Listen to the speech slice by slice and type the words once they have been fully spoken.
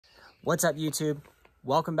What's up, YouTube?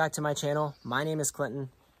 Welcome back to my channel. My name is Clinton.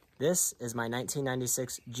 This is my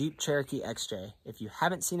 1996 Jeep Cherokee XJ. If you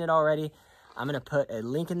haven't seen it already, I'm going to put a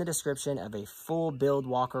link in the description of a full build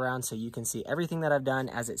walk around so you can see everything that I've done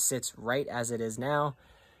as it sits right as it is now.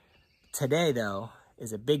 Today, though,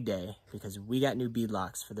 is a big day because we got new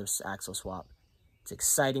beadlocks for this axle swap. It's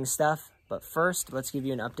exciting stuff, but first, let's give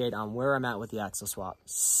you an update on where I'm at with the axle swap.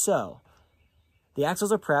 So, the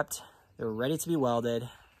axles are prepped. They're ready to be welded.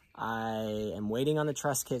 I am waiting on the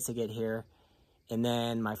truss kit to get here. And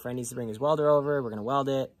then my friend needs to bring his welder over. We're going to weld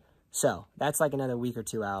it. So that's like another week or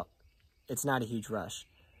two out. It's not a huge rush.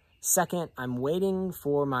 Second, I'm waiting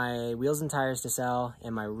for my wheels and tires to sell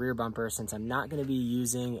and my rear bumper since I'm not going to be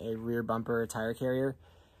using a rear bumper tire carrier.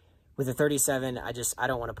 With a 37, I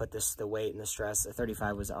don't want to put the weight and the stress. The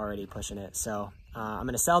 35 was already pushing it. So I'm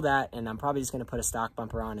going to sell that, and I'm probably just going to put a stock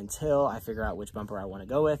bumper on until I figure out which bumper I want to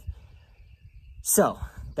go with. So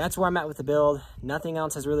that's where I'm at with the build. Nothing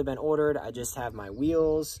else has really been ordered. I just have my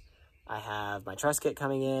wheels. I have my truss kit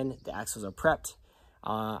coming in. The axles are prepped.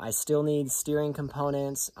 I still need steering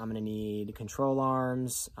components. I'm going to need control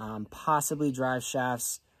arms, possibly drive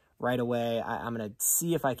shafts right away. I'm going to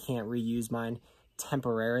see if I can't reuse mine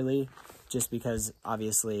temporarily just because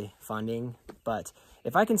obviously funding. But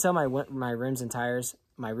if I can sell my rims and tires,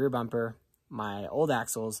 my rear bumper, my old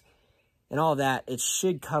axles, and all that, it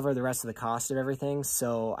should cover the rest of the cost of everything.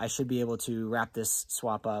 So I should be able to wrap this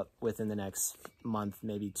swap up within the next month,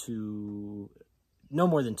 maybe two, no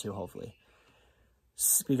more than two, hopefully.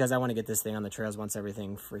 Because I want to get this thing on the trails once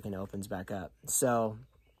everything freaking opens back up. So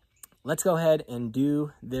let's go ahead and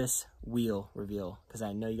do this wheel reveal because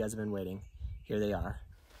I know you guys have been waiting. Here they are.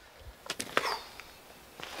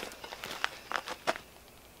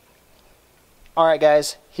 All right,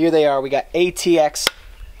 guys, here they are. We got ATX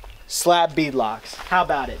slab beadlocks. How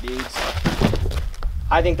about it, dudes?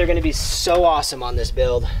 I think they're going to be so awesome on this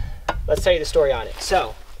build. Let's tell you the story on it.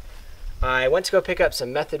 So I went to go pick up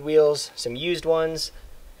some Method wheels, some used ones,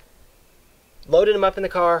 loaded them up in the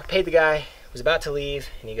car, paid the guy, was about to leave,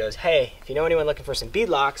 and he goes, hey, if you know anyone looking for some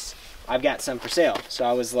beadlocks, I've got some for sale. So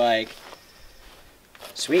I was like,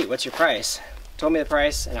 sweet, what's your price? Told me the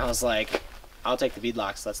price, and I was like, I'll take the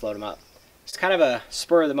beadlocks, let's load them up. It's kind of a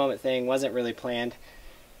spur of the moment thing, wasn't really planned,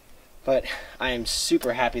 but I am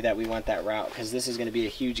super happy that we went that route because this is going to be a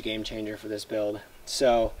huge game changer for this build.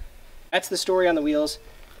 So that's the story on the wheels.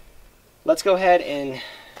 Let's go ahead and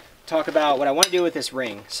talk about what I want to do with this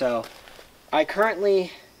ring. So I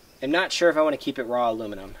currently am not sure if I want to keep it raw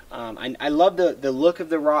aluminum. I love the look of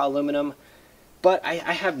the raw aluminum, but I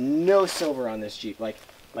have no silver on this Jeep, like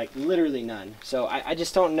literally none. So I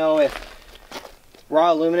just don't know if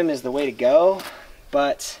raw aluminum is the way to go,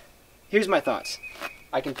 but here's my thoughts.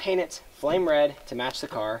 I can paint it flame red to match the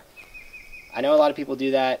car. I know a lot of people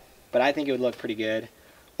do that, but I think it would look pretty good.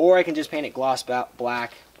 Or I can just paint it gloss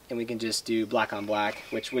black, and we can just do black on black,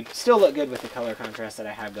 which would still look good with the color contrast that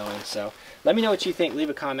I have going. So let me know what you think. Leave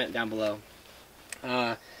a comment down below.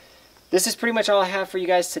 This is pretty much all I have for you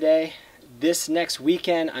guys today. This next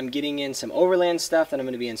weekend, I'm getting in some overland stuff that I'm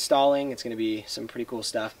going to be installing. It's going to be some pretty cool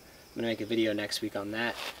stuff. I'm going to make a video next week on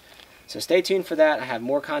that. So stay tuned for that. I have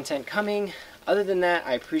more content coming. Other than that,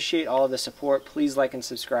 I appreciate all of the support. Please like and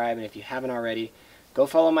subscribe. And if you haven't already, go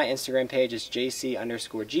follow my Instagram page. It's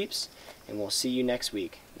JC_Jeeps. And we'll see you next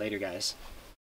week. Later, guys.